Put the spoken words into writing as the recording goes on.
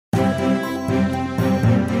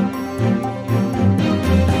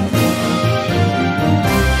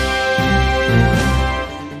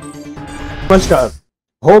Namaskar.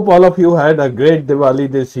 Hope all of you had a great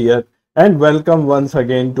Diwali this year and welcome once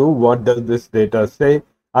again to What Does This Data Say?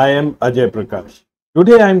 I am Ajay Prakash.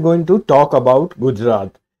 Today I am going to talk about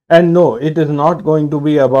Gujarat. And no, it is not going to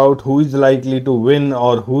be about who is likely to win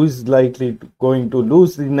or who is going to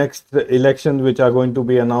lose the next elections, which are going to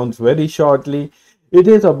be announced very shortly. It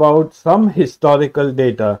is about some historical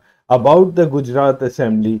data about the Gujarat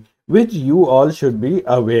Assembly, which you all should be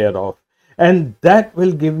aware of. And that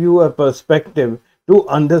will give you a perspective to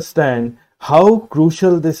understand how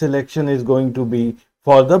crucial this election is going to be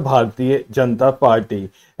for the Bharatiya Janata Party.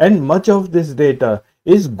 And much of this data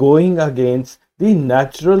is going against the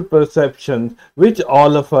natural perceptions which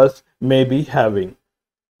all of us may be having.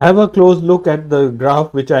 Have a close look at the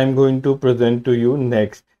graph which I am going to present to you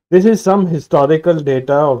next. This is some historical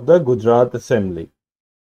data of the Gujarat Assembly.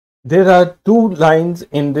 There are two lines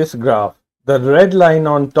in this graph. The red line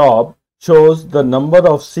on top shows the number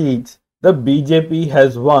of seats the BJP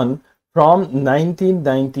has won from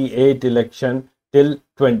 1998 election till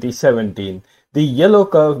 2017. The yellow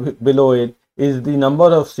curve below it is the number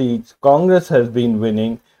of seats Congress has been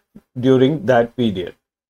winning during that period.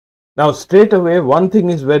 Now straight away, one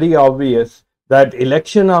thing is very obvious, that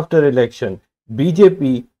election after election,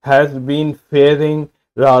 BJP has been faring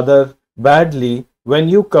rather badly when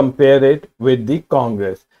you compare it with the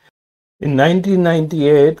Congress. In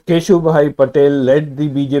 1998, Keshubhai Patel led the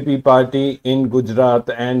BJP party in Gujarat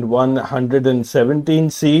and won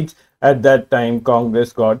 117 seats. At that time,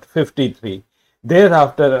 Congress got 53.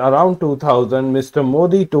 Thereafter, around 2000, Mr.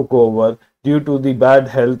 Modi took over due to the bad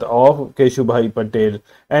health of Keshubhai Patel,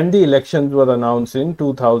 and the elections were announced in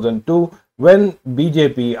 2002 when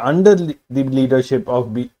BJP, under the leadership of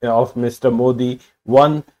Mr. Modi,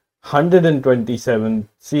 won 127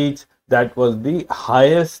 seats. That was the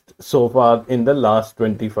highest so far in the last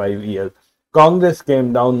 25 years. Congress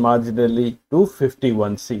came down marginally to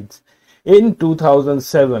 51 seats. In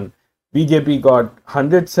 2007, BJP got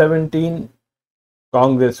 117,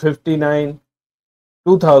 Congress 59,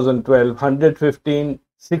 2012 115,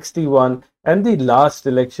 61, and the last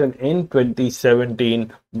election in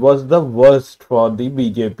 2017 was the worst for the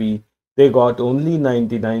BJP. They got only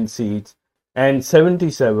 99 seats and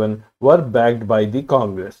 77 were backed by the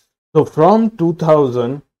Congress. So from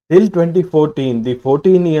 2000 till 2014, the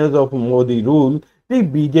 14 years of Modi rule, the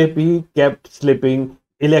BJP kept slipping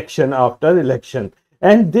election after election.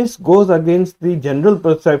 And this goes against the general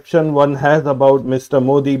perception one has about Mr.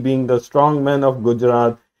 Modi being the strong man of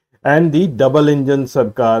Gujarat and the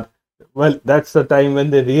double-engine-sarkar. Well, that's the time when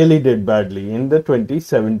they really did badly in the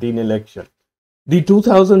 2017 election. The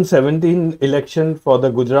 2017 election for the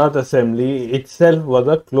Gujarat Assembly itself was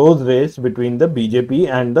a close race between the BJP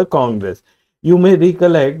and the Congress. You may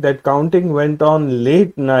recollect that counting went on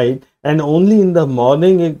late night and only in the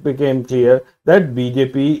morning it became clear that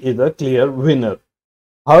BJP is a clear winner.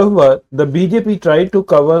 However, the BJP tried to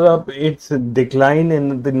cover up its decline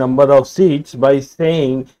in the number of seats by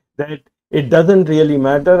saying that it doesn't really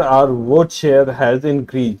matter, our vote share has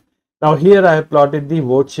increased. Now here I have plotted the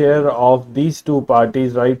vote share of these two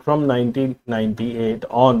parties right from 1998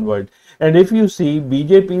 onward. And if you see,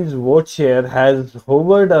 BJP's vote share has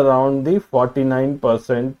hovered around the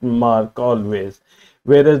 49% mark always,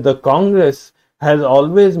 whereas the Congress has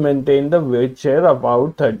always maintained the vote share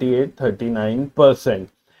about 38-39%.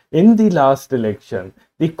 In the last election,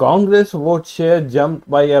 the Congress vote share jumped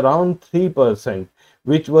by around 3%,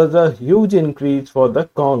 which was a huge increase for the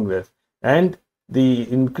Congress, and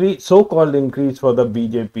the so-called increase for the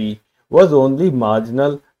BJP was only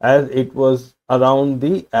marginal, as it was around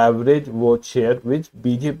the average vote share which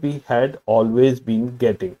BJP had always been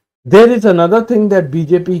getting. There is another thing that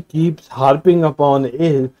BJP keeps harping upon,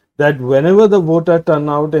 is that whenever the voter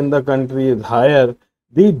turnout in the country is higher,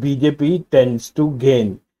 the BJP tends to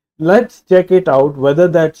gain. Let's check it out whether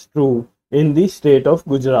that's true in the state of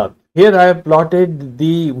Gujarat. Here I have plotted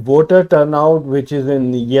the voter turnout, which is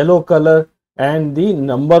in yellow color, and the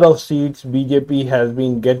number of seats BJP has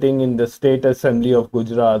been getting in the State Assembly of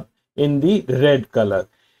Gujarat in the red color.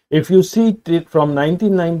 If you see it from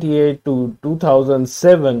 1998 to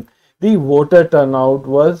 2007, the voter turnout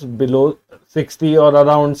was below 60 or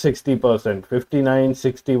around 60%, 59,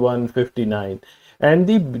 61, 59. And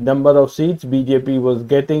the number of seats BJP was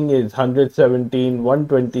getting is 117,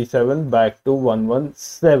 127 back to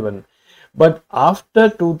 117. But after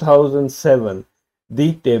 2007,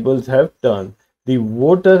 the tables have turned. The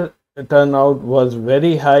voter turnout was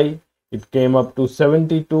very high. It came up to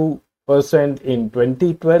 72% in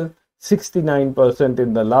 2012, 69%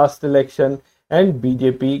 in the last election, and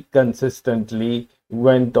BJP consistently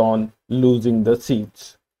went on losing the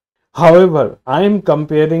seats. However, I am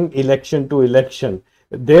comparing election to election.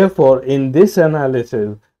 Therefore, in this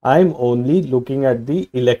analysis, I am only looking at the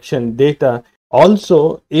election data.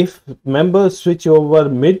 Also, if members switch over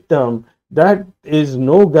midterm, that is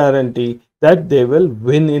no guarantee that they will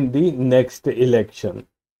win in the next election.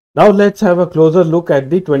 Now let's have a closer look at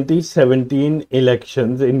the 2017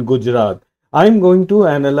 elections in Gujarat. I am going to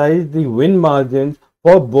analyze the win margins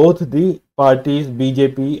for both the parties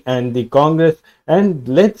BJP and the Congress, and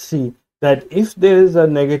let's see that if there is a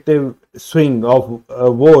negative swing of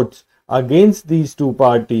votes against these two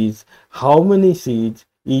parties, how many seats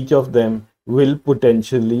each of them will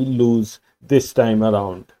potentially lose this time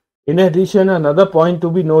around. In addition, another point to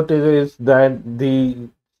be noted is that the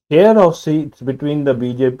share of seats between the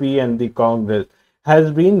BJP and the Congress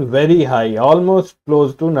has been very high, almost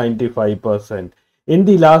close to 95%. In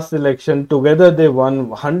the last election, together they won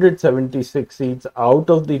 176 seats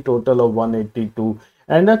out of the total of 182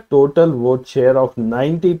 and a total vote share of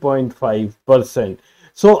 90.5%.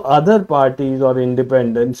 So other parties or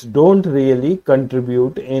independents don't really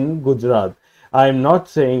contribute in Gujarat. I am not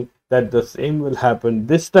saying that the same will happen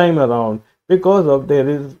this time around because of there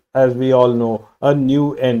is, as we all know, a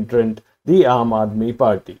new entrant, the Aam Aadmi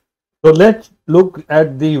Party. So let's look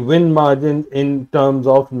at the win margin in terms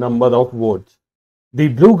of number of votes. The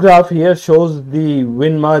blue graph here shows the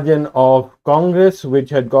win margin of Congress, which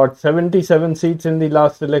had got 77 seats in the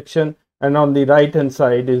last election, and on the right hand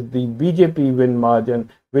side is the BJP win margin,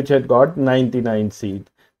 which had got 99 seats.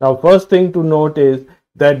 Now, first thing to note is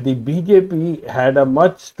that the BJP had a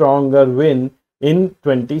much stronger win in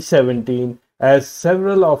 2017, as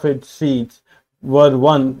several of its seats were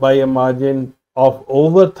won by a margin of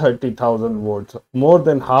over 30,000 votes. More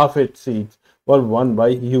than half its seats were won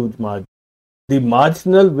by huge margin. The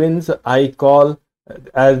marginal wins I call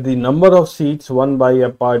as the number of seats won by a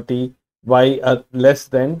party by less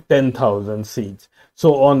than 10,000 seats.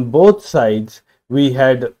 So on both sides, we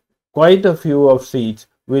had quite a few of seats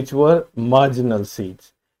which were marginal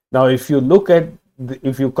seats. Now, if you look at,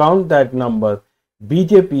 if you count that number,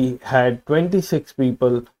 BJP had 26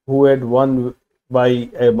 people who had won by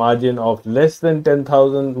a margin of less than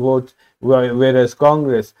 10,000 votes, whereas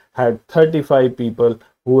Congress had 35 people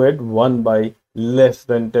who had won by less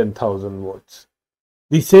than 10,000 votes.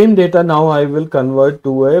 The same data now I will convert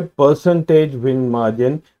to a percentage win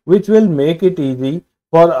margin, which will make it easy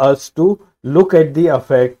for us to look at the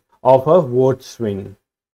effect of a vote swing.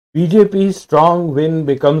 BJP's strong win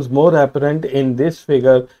becomes more apparent in this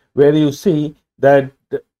figure, where you see that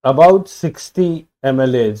about 60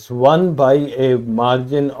 MLAs won by a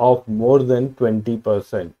margin of more than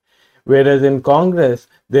 20%, whereas in Congress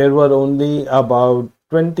there were only about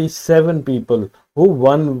 27 people who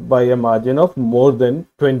won by a margin of more than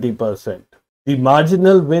 20%. The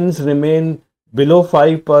marginal wins remain below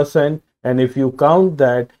 5%, and if you count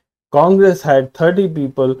that, Congress had 30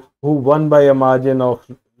 people who won by a margin of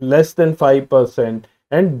less than 5%,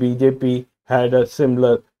 and BJP had a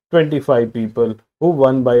similar 25 people who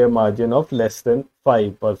won by a margin of less than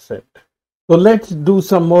 5%. So let's do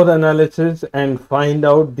some more analysis and find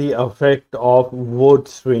out the effect of vote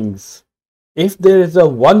swings. If there is a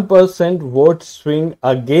 1% vote swing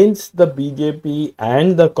against the BJP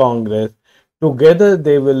and the Congress, together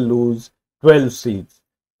they will lose 12 seats.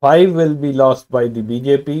 5 will be lost by the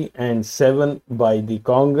BJP and 7 by the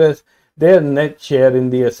Congress. Their net share in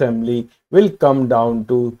the assembly will come down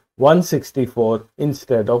to 164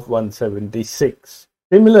 instead of 176.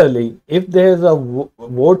 Similarly, if there is a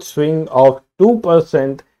vote swing of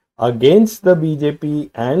 2% against the BJP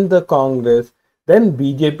and the Congress, then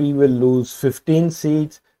BJP will lose 15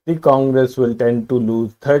 seats, the Congress will tend to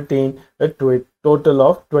lose 13, a total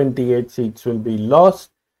of 28 seats will be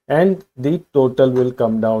lost, and the total will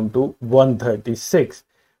come down to 136.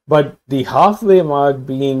 But the halfway mark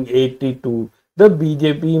being 82, the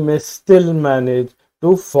BJP may still manage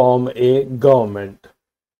to form a government.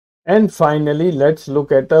 And finally, let's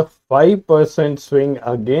look at a 5% swing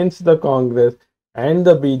against the Congress and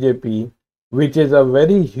the BJP, which is a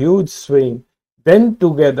very huge swing. Then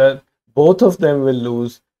together, both of them will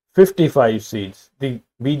lose 55 seats. The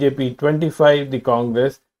BJP 25, the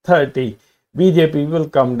Congress 30. BJP will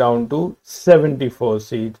come down to 74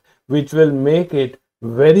 seats, which will make it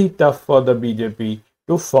very tough for the BJP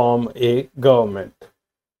to form a government.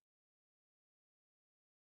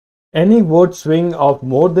 Any vote swing of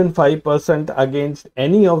more than 5% against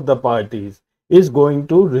any of the parties is going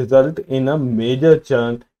to result in a major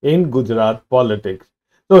churn in Gujarat politics.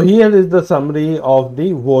 So here is the summary of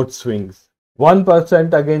the vote swings.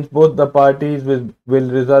 1% against both the parties will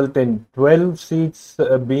result in 12 seats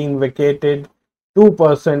being vacated.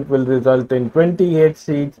 2% will result in 28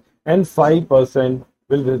 seats. and 5%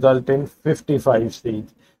 will result in 55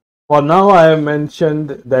 seats. For now, I have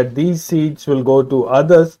mentioned that these seats will go to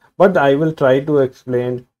others, but I will try to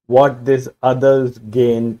explain what this others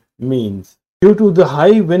gain means. Due to the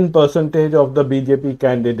high win percentage of the BJP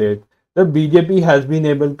candidate, the BJP has been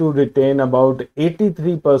able to retain about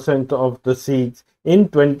 83% of the seats in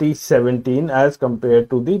 2017 as compared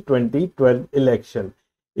to the 2012 election.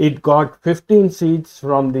 It got 15 seats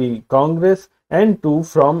from the Congress and 2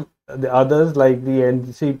 from the others like the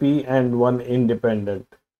NCP and 1 independent.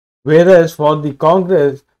 Whereas for the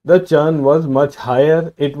Congress, the churn was much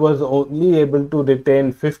higher. It was only able to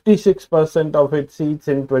retain 56% of its seats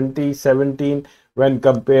in 2017 when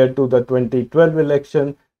compared to the 2012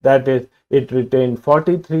 election. That is, it retained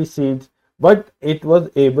 43 seats, but it was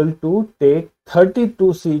able to take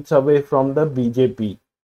 32 seats away from the BJP.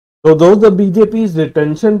 So though the BJP's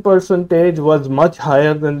retention percentage was much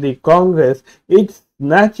higher than the Congress, its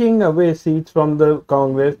snatching away seats from the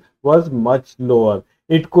Congress was much lower.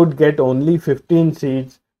 It could get only 15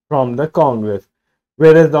 seats from the Congress.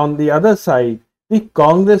 Whereas on the other side, the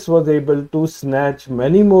Congress was able to snatch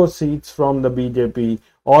many more seats from the BJP,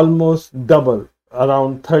 almost double,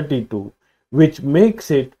 around 32, which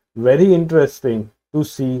makes it very interesting to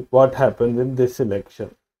see what happens in this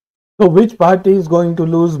election. So which party is going to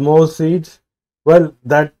lose more seats? Well,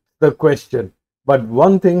 that's the question. But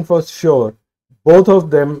one thing for sure, both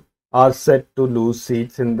of them are set to lose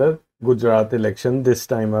seats in the Gujarat election this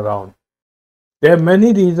time around. There are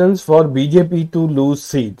many reasons for BJP to lose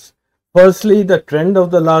seats. Firstly, the trend of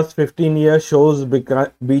the last 15 years shows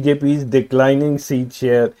BJP's declining seat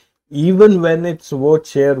share even when its vote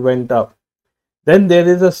share went up. Then there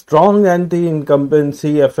is a strong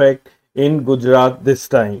anti-incumbency effect in Gujarat this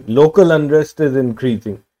time. Local unrest is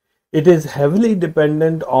increasing. It is heavily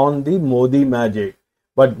dependent on the Modi magic.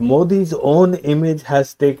 But Modi's own image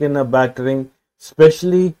has taken a battering,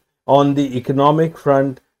 especially on the economic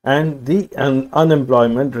front and the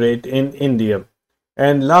unemployment rate in India.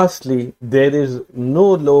 And lastly, there is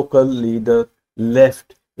no local leader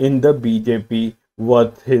left in the BJP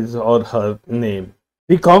worth his or her name.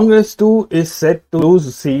 The Congress too is set to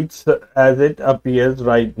lose seats as it appears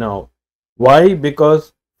right now. Why?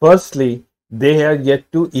 Because firstly, they are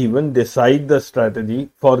yet to even decide the strategy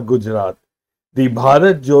for Gujarat. The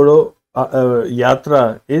Bharat Jodo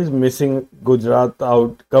Yatra is missing Gujarat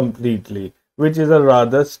out completely, which is a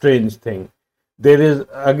rather strange thing. There is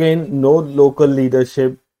again no local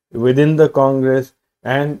leadership within the Congress,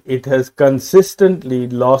 and it has consistently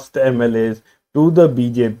lost MLAs to the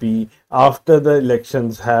BJP after the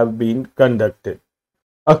elections have been conducted.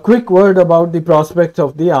 A quick word about the prospects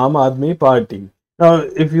of the Aam Aadmi Party. Now,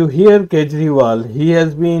 if you hear Kejriwal, he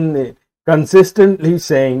has been consistently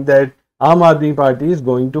saying that Aam Aadmi Party is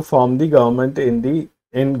going to form the government in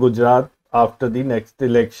Gujarat after the next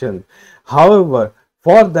election. However,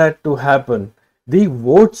 for that to happen, the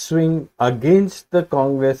vote swing against the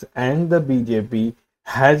Congress and the BJP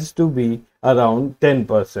has to be around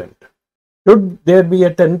 10%. Should there be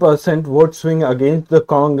a 10% vote swing against the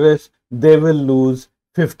Congress, they will lose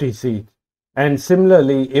 50 seats. And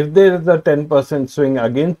similarly, if there is a 10% swing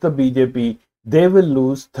against the BJP, they will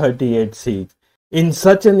lose 38 seats. In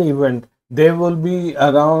such an event, there will be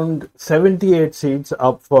around 78 seats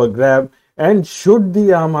up for grab, and should the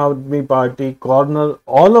Aam Aadmi Party corner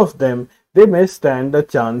all of them, they may stand a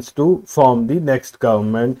chance to form the next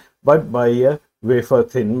government, but by a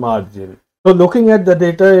wafer-thin margin. So looking at the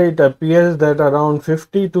data, it appears that around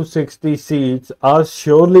 50 to 60 seats are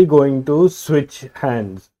surely going to switch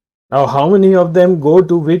hands. Now, how many of them go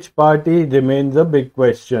to which party remains a big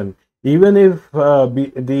question. Even if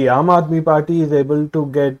the Aam Aadmi Party is able to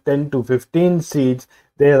get 10 to 15 seats,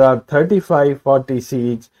 there are 35-40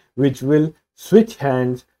 seats which will switch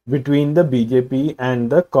hands between the BJP and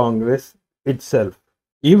the Congress itself.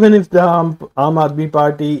 Even if the Aam Aadmi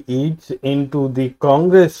Party eats into the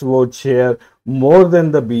Congress vote share more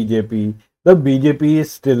than the BJP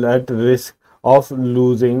is still at risk of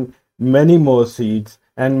losing many more seats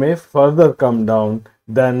and may further come down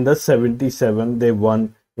than the 77 they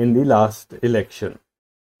won in the last election.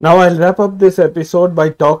 Now I'll wrap up this episode by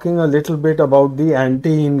talking a little bit about the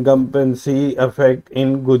anti-incumbency effect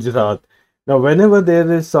in Gujarat. Now whenever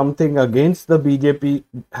there is something against the BJP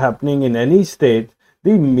happening in any state,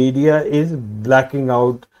 the media is blacking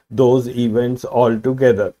out those events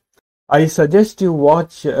altogether. I suggest you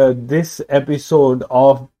watch this episode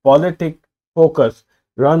of Politic Focus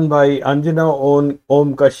run by Anjana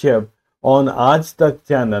Om Kashyap on Aaj-Tak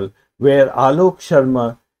channel, where Alok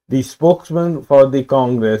Sharma, the spokesman for the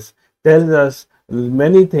Congress, tells us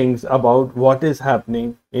many things about what is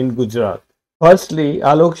happening in Gujarat. Firstly,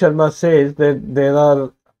 Alok Sharma says that there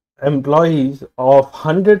are employees of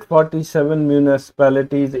 147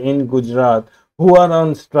 municipalities in Gujarat who are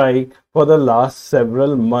on strike for the last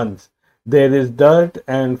several months. There is dirt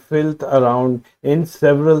and filth around in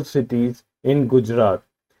several cities in Gujarat.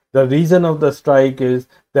 The reason of the strike is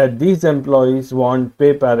that these employees want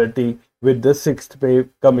pay parity with the Sixth Pay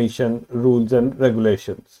Commission rules and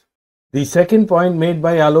regulations. The second point made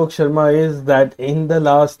by Alok Sharma is that in the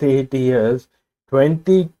last 8 years,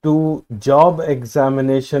 22 job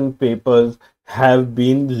examination papers have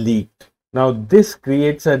been leaked. Now, this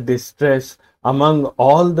creates a distress among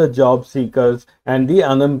all the job seekers and the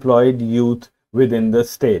unemployed youth within the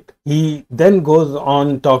state. He then goes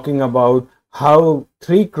on talking about how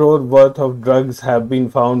 3 crore worth of drugs have been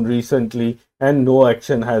found recently and no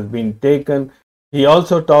action has been taken. He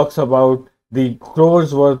also talks about the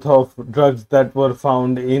crores worth of drugs that were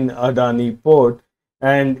found in Adani port,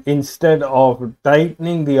 and instead of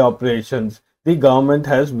tightening the operations, the government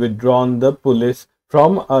has withdrawn the police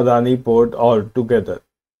from Adani port altogether.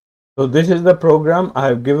 So this is the program. I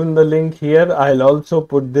have given the link here. I'll also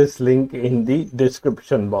put this link in the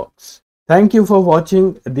description box. Thank you for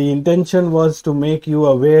watching. The intention was to make you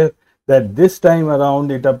aware that this time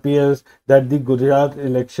around it appears that the Gujarat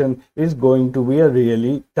election is going to be a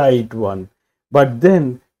really tight one. But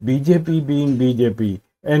then, BJP being BJP,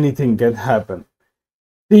 anything can happen.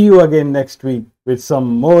 See you again next week with some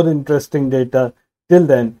more interesting data. Till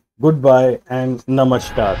then, goodbye and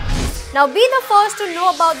namaskar. Now be the first to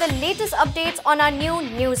know about the latest updates on our new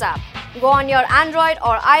news app. Go on your Android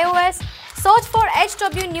or iOS, search for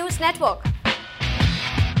HW News Network.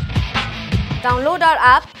 Download our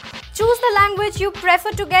app, choose the language you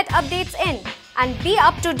prefer to get updates in, and be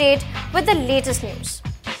up to date with the latest news.